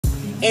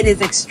it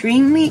is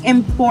extremely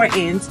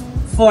important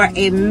for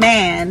a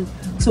man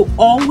to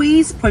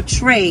always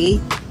portray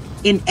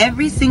in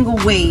every single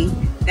way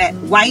that,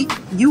 wife,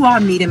 you are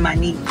meeting my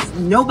needs.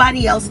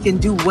 Nobody else can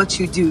do what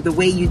you do the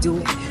way you do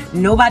it.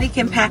 Nobody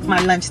can pack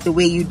my lunch the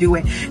way you do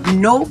it.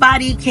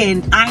 Nobody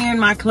can iron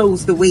my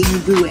clothes the way you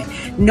do it.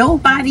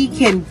 Nobody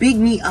can big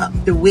me up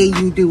the way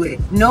you do it.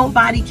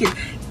 Nobody can.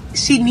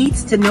 She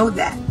needs to know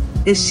that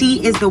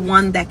she is the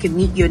one that can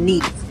meet your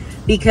needs.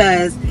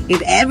 Because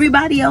if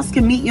everybody else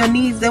can meet your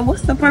needs, then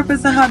what's the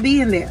purpose of her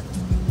being there?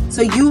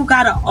 So you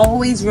gotta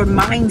always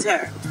remind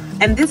her.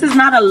 And this is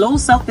not a low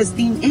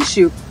self-esteem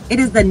issue. It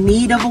is the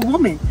need of a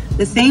woman.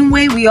 The same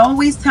way we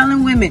always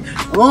telling women,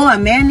 oh, a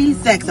man needs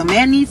sex. A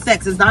man needs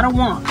sex. It's not a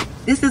want.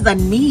 This is a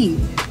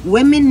need.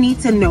 Women need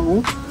to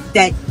know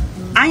that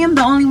I am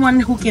the only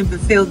one who can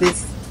fulfill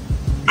this.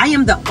 I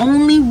am the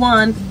only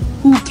one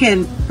who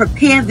can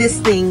prepare this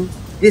thing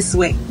this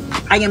way.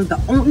 I am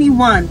the only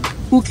one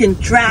who can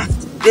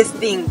draft this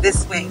thing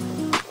this way.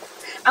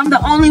 I'm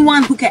the only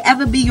one who can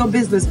ever be your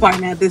business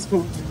partner at this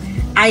point.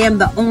 I am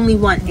the only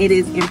one. It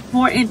is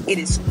important. It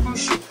is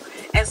crucial.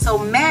 And so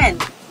men,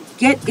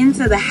 get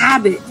into the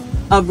habit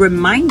of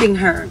reminding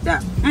her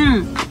that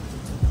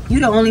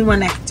you're the only one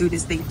that can do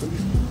this thing for me.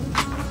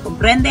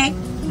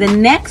 Comprende? The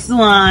next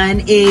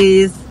one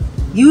is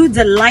you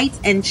delight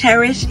and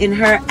cherish in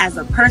her as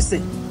a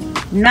person,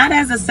 not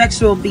as a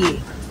sexual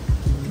being.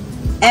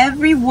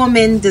 Every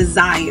woman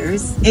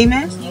desires,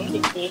 amen?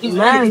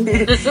 Amen.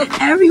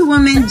 Every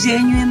woman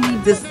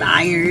genuinely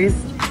desires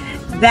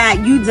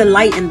that you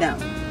delight in them.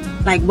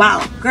 Like,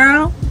 wow,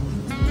 girl,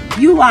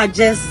 you are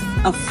just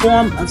a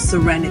form of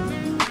serenity.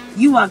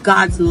 You are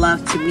God's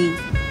love to me.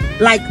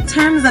 Like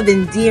terms of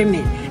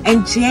endearment,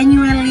 and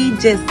genuinely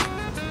just,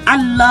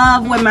 I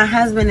love when my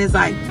husband is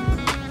like,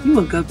 you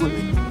a good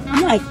woman.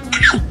 I'm like,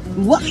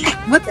 what?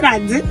 What did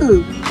I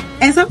do?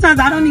 And sometimes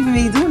I don't even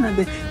be doing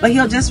nothing, but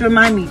he'll just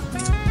remind me,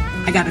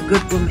 I got a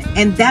good woman.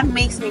 And that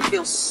makes me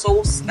feel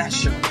so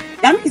special.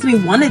 That makes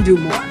me want to do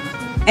more.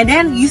 And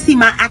then you see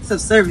my acts of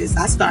service.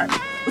 I start,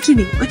 what you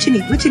need? What you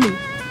need? What you need?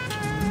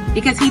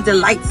 Because he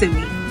delights in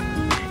me.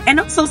 And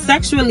also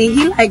sexually,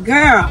 he like,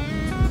 girl,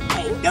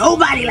 ain't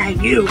nobody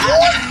like you.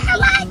 I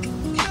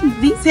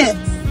like these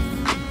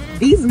hips,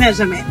 these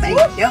measurements.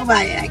 Ain't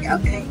nobody like,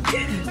 okay.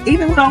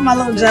 Even with all my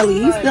little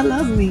jelly, he still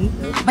loves me.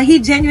 But he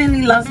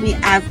genuinely loves me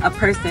as a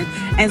person.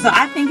 And so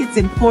I think it's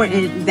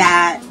important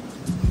that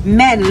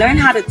men learn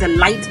how to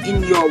delight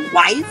in your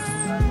wife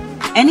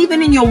and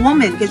even in your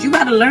woman, because you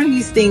got to learn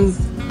these things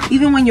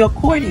even when you're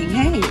courting.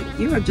 Hey,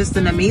 you are just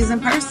an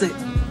amazing person.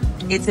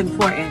 It's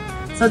important.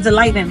 So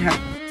delight in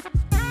her.